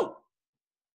 he'll know.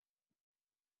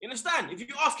 You understand? If you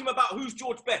ask him about who's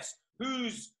George Best,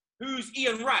 who's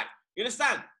Ian Wright, you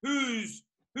understand? Who's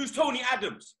Tony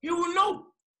Adams, he will know.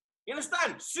 You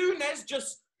understand? Souness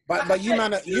just. But you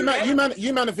man are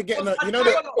forgetting that. You know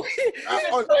that.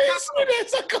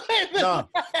 No,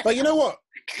 but you know what?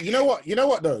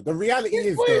 Though the reality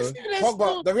is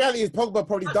Pogba. The reality is Pogba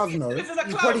probably does know.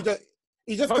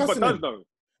 He's just cussing him.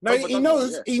 No, he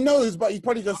knows, but he's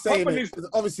probably just saying it.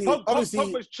 Obviously,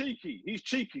 Pogba's cheeky. He's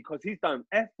cheeky because he's done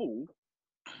F-all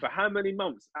for how many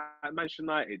months at Manchester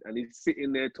United, and he's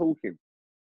sitting there talking.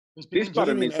 This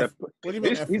brother needs to.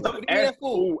 He's done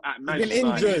F-all at Manchester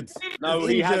United. No,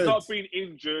 he has not been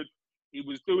injured. He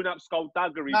was doing up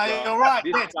skullduggery. No, you're right.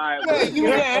 This guy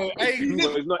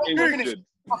was not injured.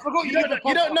 I forgot you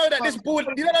don't know that this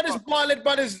ball-led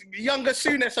brother's younger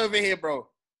Souness over here, bro.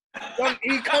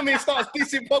 He come in and starts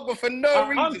dissing Pogba for no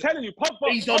reason. I'm telling you, Pogba.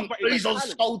 He's on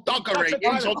skullduggery.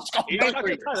 I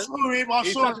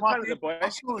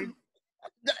saw him.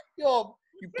 Yo,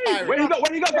 you pirate.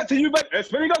 When he got back to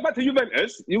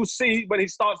Juventus, you'll see when he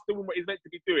starts doing what he's meant to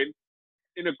be doing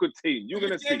in a good team. You're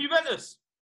gonna see. Juventus.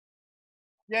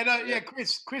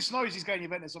 Chris knows he's going to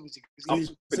Juventus, obviously. So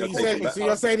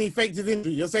you're saying he faked his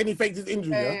injury? Shall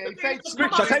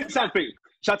I tell you something?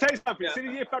 See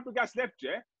the year Fabregas left,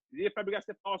 yeah? The year Fabregas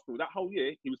left Arsenal, that whole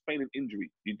year, he was playing an injury.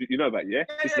 You know that, yeah?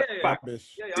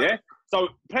 Yeah. So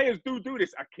players do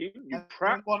this, Akeem. You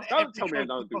crap. Don't tell me I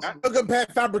don't do that. Don't compare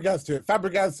Fabregas to it.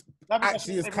 Fabregas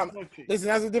actually has come. Listen,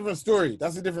 that's a different story.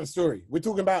 We're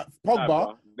talking about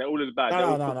Pogba. They're all as bad.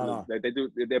 No.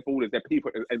 They're ballers. They're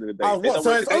people at the end of the day. Oh, what?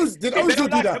 So did Ozil do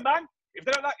that? If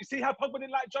they don't like, you see how Pogba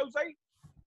didn't like Jose?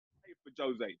 Pay for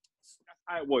Jose. That's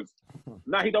how it was.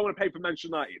 Now he don't want to pay for Manchester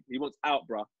United. He wants out,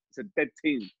 bruh. It's a dead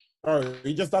team. Oh,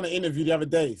 he just done an interview the other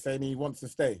day saying he wants to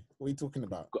stay. What are you talking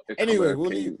about? Anyway,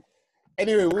 we'll see.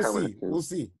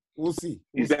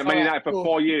 He's been at Man United for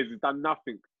 4 years. He's done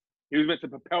nothing. He was meant to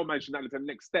propel Manchester United to the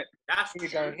next step.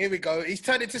 Here we go. He's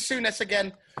turned into Souness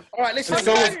again. All right, listen.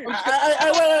 Wait,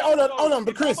 hold on.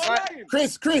 But Chris,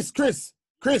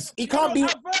 he can't be.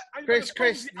 Chris,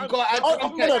 you got to add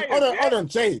context. Hold on,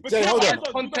 Jay, hold on.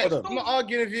 Context. I'm not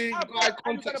arguing with you. You got to add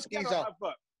context, geezer.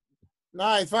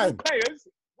 Nah, it's fine. Players,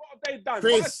 what have they done?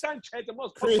 Chris, what has Sanchez and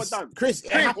what's Pogba done?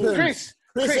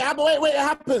 It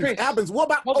happens. It happens. What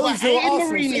about Ozil?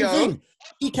 Mourinho.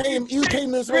 He came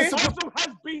as well. Ozil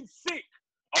has been sick.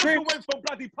 Ozil went from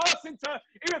bloody person to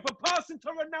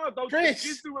Ronaldo to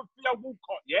Gizu and Theo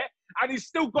Walcott, yeah? And he's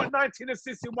still got 19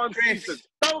 assists in one season.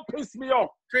 Don't piss me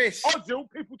off. Chris. Ozil,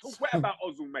 people talk wet about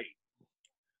Ozil, mate.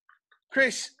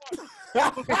 Chris.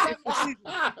 What's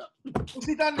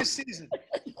he done this season?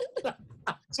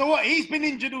 So what? He's been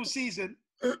injured all season,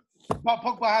 but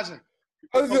Pogba hasn't.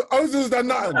 Ozil's done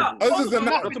nothing. Ozil's done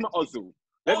nothing. Ozil.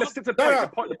 Let's stick to the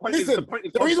point. Listen,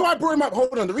 the reason why I brought him up,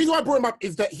 hold on. The reason why I brought him up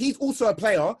is that he's also a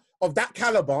player of that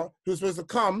caliber who's supposed to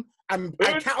come and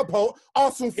catapult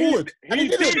Arsenal forward. And he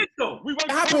did it. It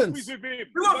happens. We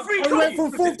won 3 trophies. You went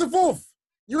from 4th to 4th.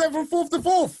 You went from 4th to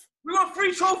 4th. We won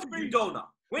 3 trophies, Donor.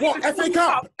 What? FA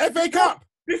Cup? FA Cup?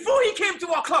 Before he came to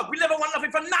our club, we never won nothing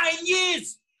for 9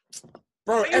 years.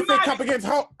 Bro, FA Cup against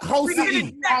Hull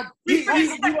City. You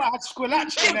had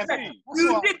Squillaci.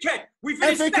 You dickhead. We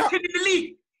finished second in the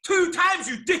league 2 times,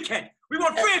 you dickhead. We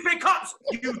won 3 FA Cups,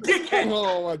 you dickhead.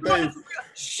 Oh, my days.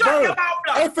 Shut your mouth,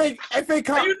 blood. FA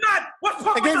Cup. Are you mad? What's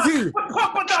Pogba against done? you? What's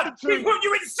Pogba done? He put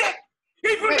you in sick.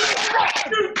 He put you in sick,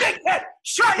 you dickhead.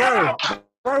 Shut your mouth.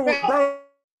 Bro, we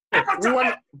won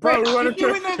a treble. We won a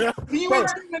treble.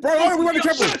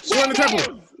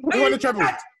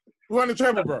 We won a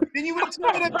treble, bro. Then you went to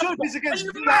one of them trophies against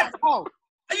Are you mad?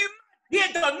 He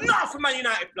ain't done nothing for Man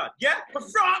United, blood. Yeah? For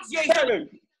France, he ain't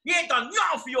done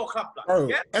nothing for your club, blood. Bro,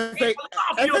 Yeah? FA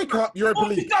Cup, Europa All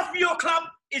he League. does for your club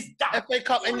is that. FA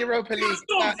Cup and Europa League.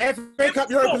 FA Cup,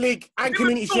 Europa League, and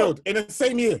Community Shield in the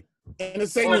same year.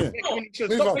 Move on.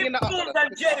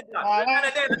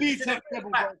 B-Tech level,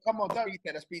 bro. Come on, don't.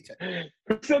 That's B-Tech.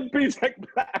 It's a B-Tech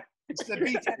black. It's the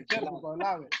B-Tech level, bro.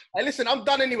 Allow it. Hey, listen, I'm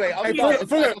done anyway. Hey,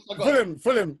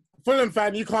 Fulham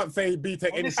fan, you can't say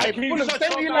B-Tech anything. Hey, Fulham, say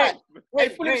what you like. Hey,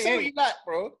 Fulham, say what you like,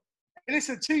 bro. Hey,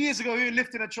 listen, 2 years ago, we were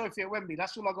lifting a trophy at Wembley.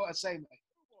 That's all I got to say, mate.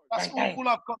 That's all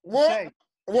I've got to say.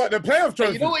 What, the playoff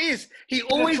trophy? Hey, you know what it is? He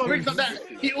always brings up that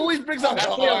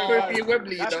playoff trophy in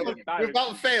Wembley, you know,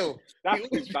 without fail. That's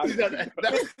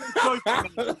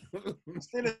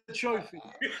Still a trophy.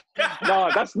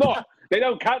 No, that's not. They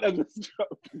don't count as a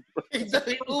trophy.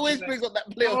 He always brings up that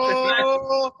playoff trophy.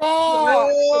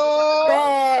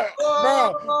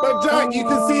 Bro. But Jack, you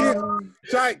conceded.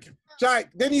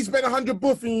 Jack, then you spent 100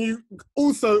 buff and you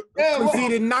also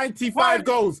conceded 95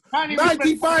 goals.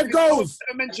 95 goals! Is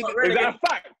that a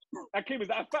fact? Akeem, is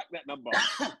that a fact, that number?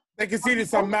 They conceded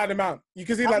some mad amount. You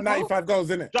conceded like 95 goals,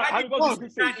 didn't it? Jack, how many goals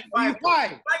did you concede? Hang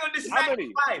on, this is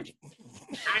 95.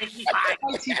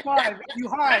 95. You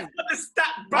high. That's the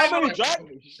stat. How many, Jack?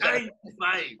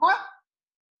 95. What?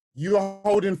 You are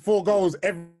holding 4 goals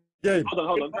every game.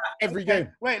 Hold on. Every game.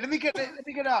 Wait, let me get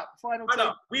up. Final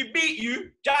No, we beat you,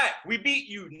 Jack. We beat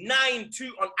you 9-2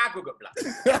 on aggregate, blood. We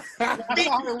beat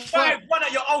you 5-1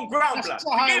 at your own ground, blood.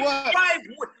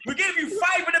 We gave you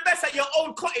 5 of the best at your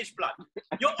own cottage, blood.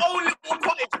 Your own little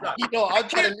cottage, blood. You know, I'm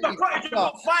trying to leave. Cottage, you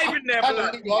got 5 in there,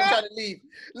 blood. I'm trying to leave.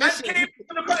 Listen, I came to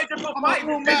the cottage and got 5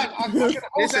 in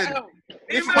listen.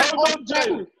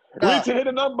 We need to hit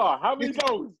a number. How many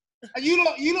goals? And you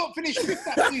lot finished 5th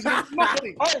that season.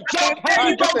 Nothing.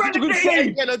 You got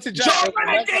relegated. Get on to Jack.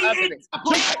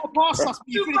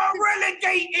 You got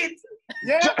relegated.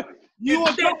 Yeah. You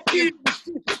went from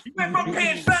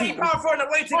paying £30 for an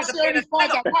away ticket to paying That's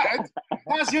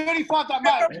the only 5 that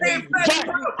mattered. Jack,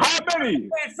 how many?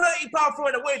 Paying £30 for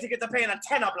an away ticket to paying a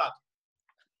tenner, blood.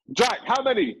 Jack, how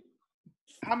many?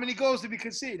 How many goals did we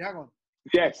concede? Hang on.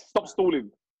 Yes, stop stalling.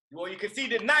 Well, you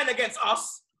conceded 9 against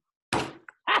us.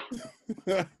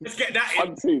 Let's get that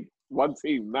in. One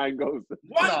team, 9 goals.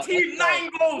 One team, 9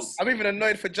 goals. I'm even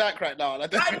annoyed for Jack right now. Man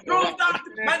drove down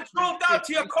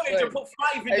to your cottage and put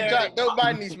 5 in there. Hey, Jack, don't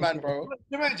mind these man, bro. Do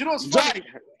you know what's funny?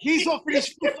 He's not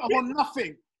finished 5th. I'm on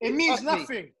nothing. It means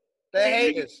nothing. They're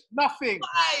haters. Nothing.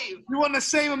 5. We won the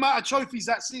same amount of trophies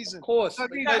that season. Of course. So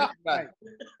it means nothing.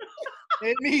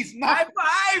 It means nothing.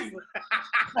 High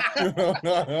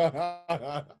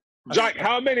 5. Jack,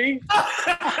 how many?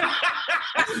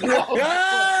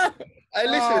 Hey,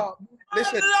 listen.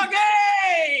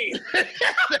 Lucky!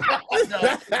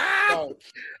 No.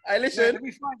 Hey, listen. Let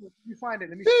me find it.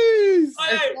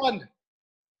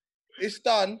 It's done. It's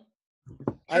done.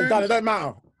 It don't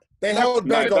matter. They held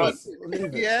their goals.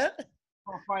 Yeah. I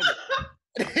can't find it.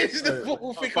 It's the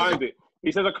football figure. Find it.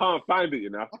 He says I can't find it,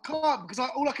 you know. I can't because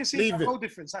all I can see is the goal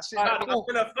difference. That's it. I'm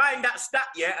gonna find that stat,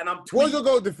 yeah, and I'm tweeting. What was your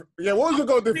goal difference? Yeah, what was your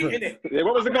goal difference? Yeah,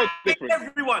 what was the goal difference?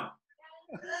 Everyone.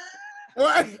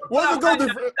 What was the goal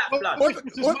difference?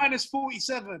 Which is minus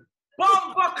 47.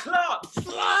 Bomber Clark.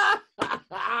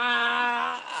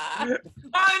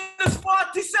 Minus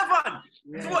 47.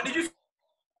 So what did you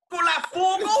Got like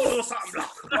 4 goals or something.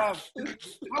 That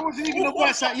wasn't even the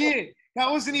worst that year. That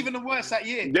wasn't even the worst that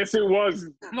year. Yes, it was.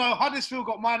 No, Huddersfield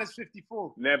got minus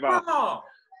 54. Never.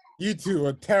 You two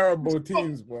are terrible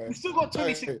teams, boy. We still got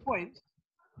 26 points.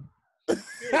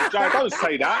 Jai, don't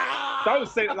say that. Don't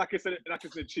say it like it's an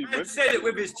achievement. He said it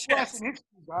with his chest.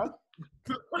 At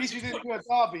least we didn't do a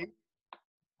derby.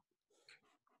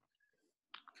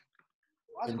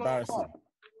 Embarrassing.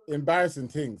 Embarrassing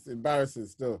things. Embarrassing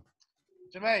still.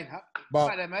 Jermaine, but,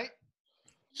 right there, mate.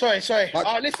 Sorry.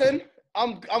 Listen,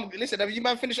 listen, have you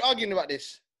man finished arguing about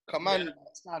this? Come on.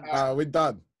 We're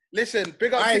done. Listen,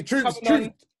 big up. Hey,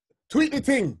 Troopz, tweet the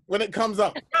thing when it comes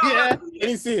up. Yeah. Let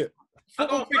me see it.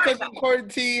 Football Pickers in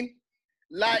quarantine.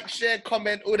 Like, share,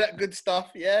 comment, all that good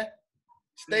stuff, yeah?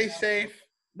 Stay safe.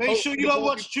 Make sure you don't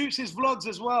watch Troopz' vlogs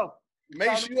as well.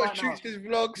 Make sure you watch Troopz'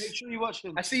 vlogs. Make sure you watch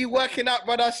him. I see you working out,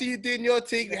 brother. I see you doing your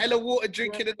thing. Hella water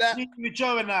drinking and that. With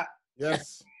Joe and that.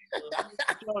 Yes.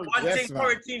 One thing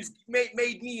quarantines made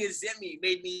me is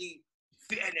made me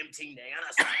fit in them thing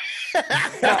there.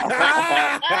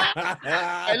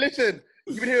 Hey, listen.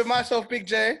 You been here with myself, Big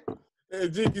J.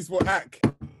 CheekySport Ak.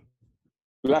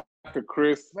 Black and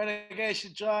Chris.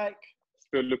 Relegation Jake.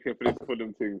 Still looking for this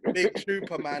Fulham thing. Big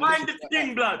trooper, man. Find the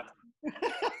thing, blood.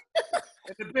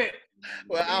 It's a bit.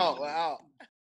 We're out.